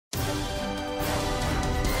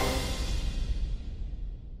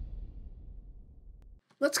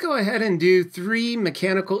Let's go ahead and do 3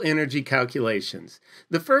 mechanical energy calculations.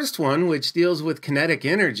 The first one, which deals with kinetic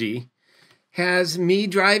energy, has me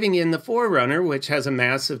driving in the Forerunner, which has a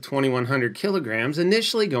mass of 2,100 kilograms,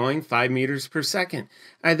 initially going 5 meters per second.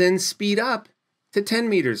 I then speed up to 10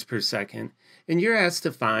 meters per second, and you're asked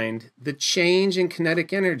to find the change in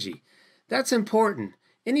kinetic energy. That's important.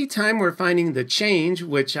 Anytime we're finding the change,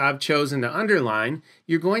 which I've chosen to underline,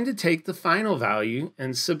 you're going to take the final value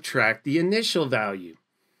and subtract the initial value.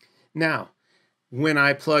 Now, when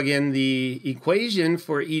I plug in the equation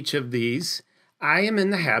for each of these, I am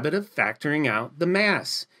in the habit of factoring out the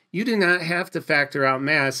mass. You do not have to factor out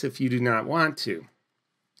mass if you do not want to.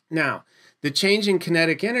 Now, the change in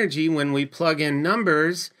kinetic energy, when we plug in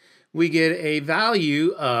numbers, we get a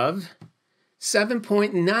value of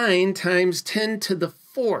 7.9 times 10 to the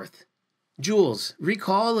 4th joules.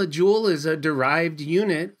 Recall, a joule is a derived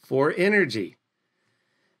unit for energy.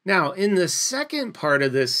 Now, in the second part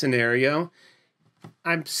of this scenario,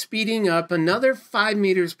 I'm speeding up another 5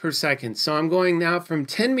 meters per second. So I'm going now from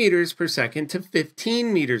 10 meters per second to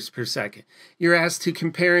 15 meters per second. You're asked to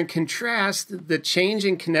compare and contrast the change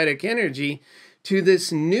in kinetic energy to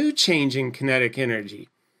this new change in kinetic energy.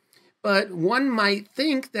 But one might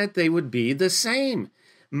think that they would be the same.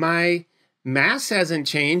 My mass hasn't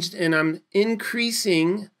changed, and I'm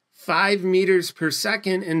increasing 5 meters per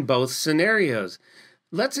second in both scenarios.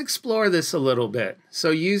 Let's explore this a little bit. So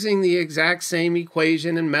using the exact same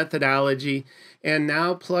equation and methodology, and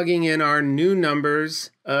now plugging in our new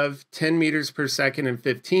numbers of 10 meters per second and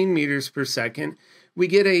 15 meters per second, we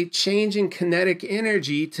get a change in kinetic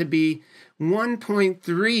energy to be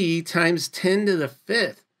 1.3 times 10 to the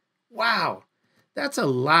 5th. Wow, that's a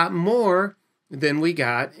lot more than we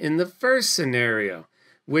got in the first scenario,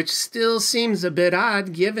 which still seems a bit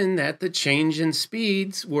odd given that the change in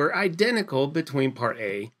speeds were identical between part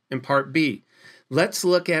A and part B. Let's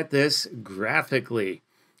look at this graphically.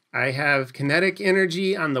 I have kinetic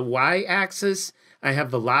energy on the y-axis. I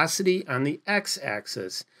have velocity on the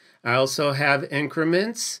x-axis. I also have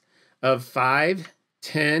increments of 5,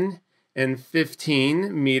 10, and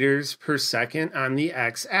 15 meters per second on the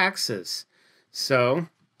x-axis. So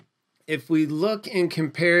if we look and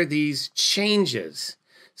compare these changes,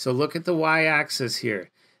 so look at the y-axis here.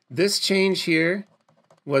 This change here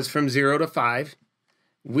was from 0 to 5.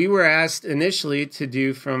 We were asked initially to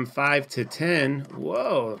do from 5 to 10.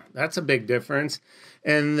 Whoa, that's a big difference.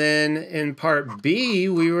 And then in part B,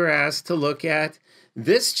 we were asked to look at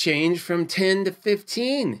this change from 10 to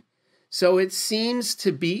 15. So it seems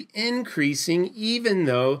to be increasing even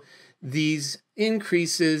though these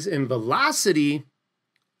increases in velocity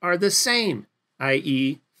are the same,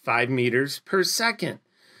 i.e. 5 meters per second.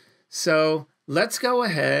 So let's go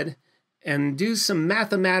ahead and do some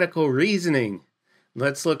mathematical reasoning.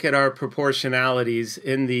 Let's look at our proportionalities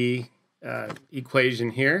in the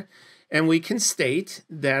equation here. And we can state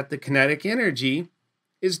that the kinetic energy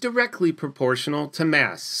is directly proportional to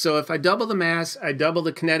mass. So if I double the mass, I double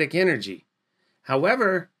the kinetic energy.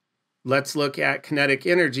 However, let's look at kinetic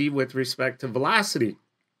energy with respect to velocity.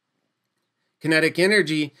 Kinetic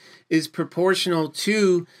energy is proportional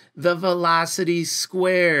to the velocity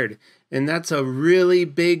squared. And that's a really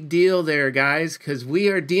big deal there, guys, because we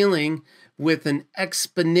are dealing with an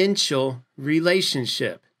exponential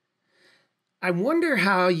relationship. I wonder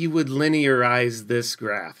how you would linearize this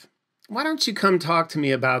graph. Why don't you come talk to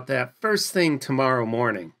me about that first thing tomorrow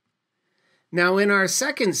morning? Now, in our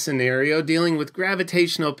second scenario, dealing with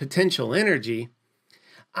gravitational potential energy,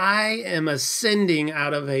 I am ascending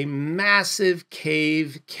out of a massive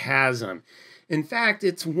cave chasm. In fact,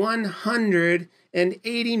 it's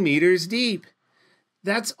 180 meters deep.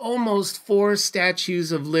 That's almost 4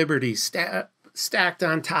 statues of Liberty stacked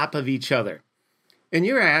on top of each other. And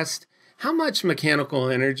you're asked, how much mechanical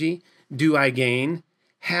energy do I gain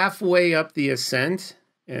halfway up the ascent?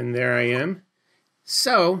 And there I am.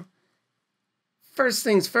 So, first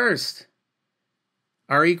things first,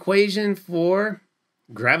 our equation for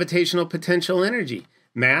gravitational potential energy,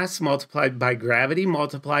 mass multiplied by gravity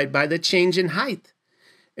multiplied by the change in height.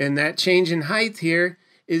 And that change in height here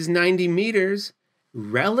is 90 meters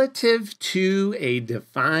relative to a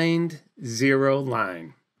defined zero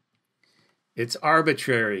line. It's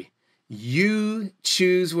arbitrary. You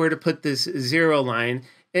choose where to put this zero line,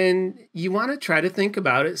 and you want to try to think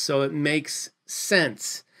about it so it makes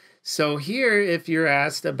sense. So here, if you're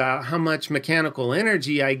asked about how much mechanical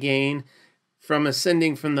energy I gain from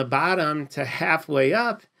ascending from the bottom to halfway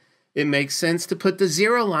up, it makes sense to put the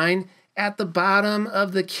zero line at the bottom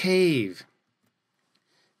of the cave.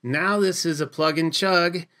 Now this is a plug and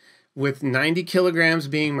chug. with 90 kilograms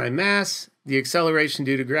being my mass, the acceleration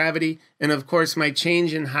due to gravity, and of course my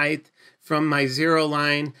change in height from my zero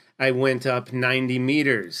line, I went up 90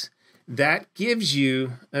 meters. That gives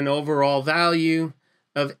you an overall value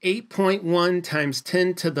of 8.1 times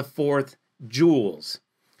 10 to the fourth joules.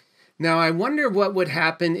 Now I wonder what would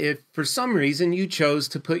happen if for some reason you chose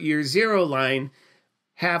to put your zero line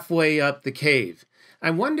halfway up the cave. I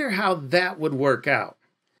wonder how that would work out.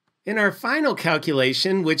 In our final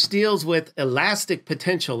calculation, which deals with elastic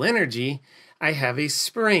potential energy, I have a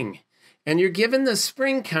spring, and you're given the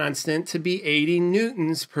spring constant to be 80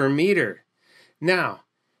 newtons per meter. Now,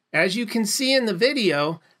 as you can see in the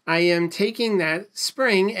video, I am taking that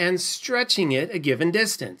spring and stretching it a given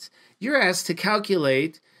distance. You're asked to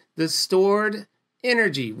calculate the stored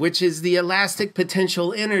energy, which is the elastic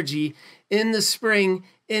potential energy in the spring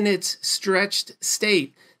in its stretched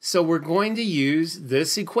state. So we're going to use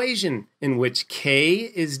this equation in which K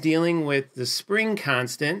is dealing with the spring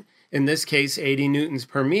constant, in this case 80 newtons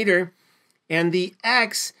per meter, and the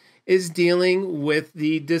X is dealing with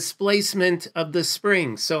the displacement of the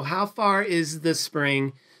spring. So how far is the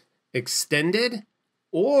spring extended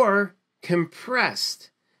or compressed?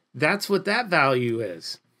 That's what that value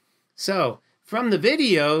is. So from the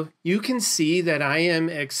video, you can see that I am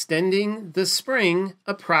extending the spring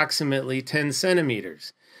approximately 10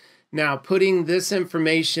 centimeters. Now, putting this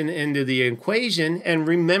information into the equation and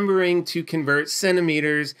remembering to convert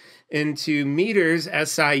centimeters into meters,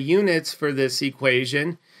 SI units for this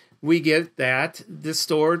equation, we get that the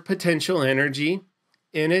stored potential energy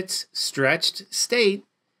in its stretched state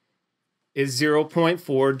is 0.4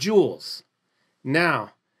 joules.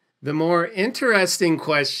 Now, the more interesting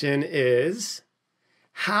question is,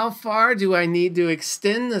 how far do I need to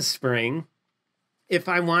extend the spring if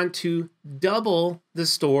I want to double the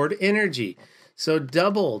stored energy? So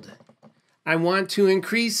doubled. I want to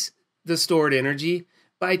increase the stored energy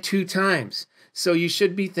by 2 times. So you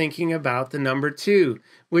should be thinking about the number 2,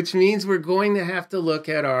 which means we're going to have to look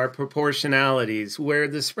at our proportionalities, where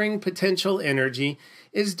the spring potential energy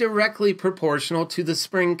is directly proportional to the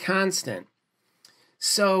spring constant.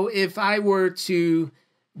 So if I were to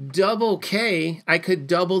double K, I could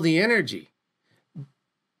double the energy.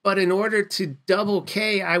 But in order to double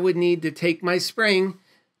K, I would need to take my spring,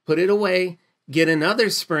 put it away, get another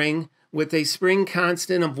spring with a spring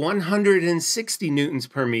constant of 160 newtons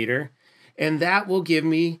per meter, and that will give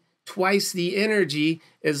me twice the energy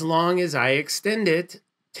as long as I extend it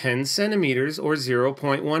 10 centimeters or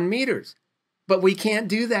 0.1 meters. But we can't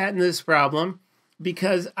do that in this problem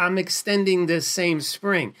because I'm extending this same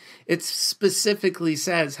spring. It specifically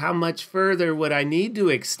says how much further would I need to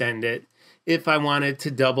extend it if I wanted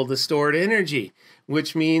to double the stored energy,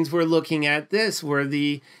 which means we're looking at this, where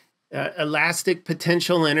the elastic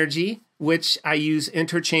potential energy, which I use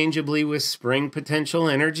interchangeably with spring potential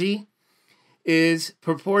energy, is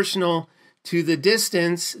proportional to the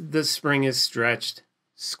distance the spring is stretched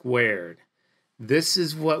squared. This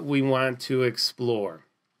is what we want to explore.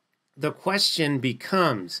 The question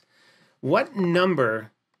becomes, what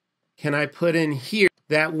number can I put in here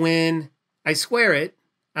that when I square it,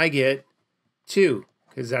 I get 2,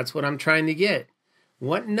 because that's what I'm trying to get.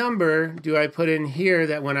 What number do I put in here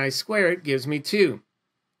that when I square it gives me 2?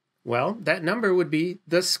 Well, that number would be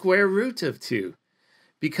the square root of 2,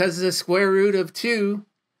 because the square root of 2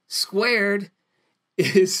 squared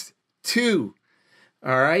is 2.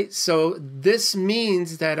 All right, so this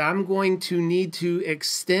means that I'm going to need to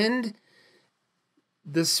extend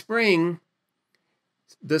the spring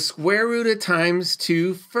the square root of times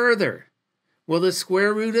 2 further. Well, the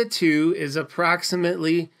square root of 2 is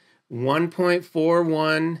approximately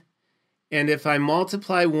 1.41, and if I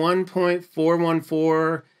multiply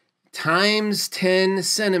 1.414 times 10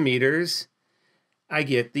 centimeters, I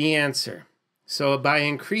get the answer. So by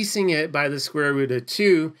increasing it by the square root of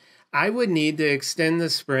 2, I would need to extend the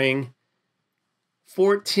spring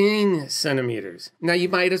 14 centimeters. Now you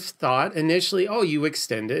might have thought initially, oh, you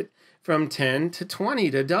extend it from 10 to 20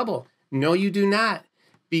 to double. No, you do not,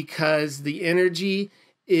 because the energy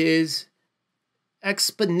is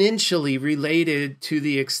exponentially related to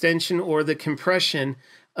the extension or the compression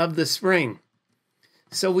of the spring.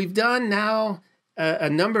 So we've done now a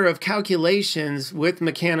number of calculations with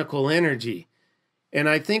mechanical energy. And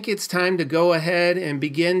I think it's time to go ahead and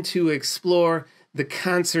begin to explore the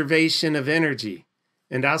conservation of energy.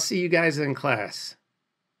 And I'll see you guys in class.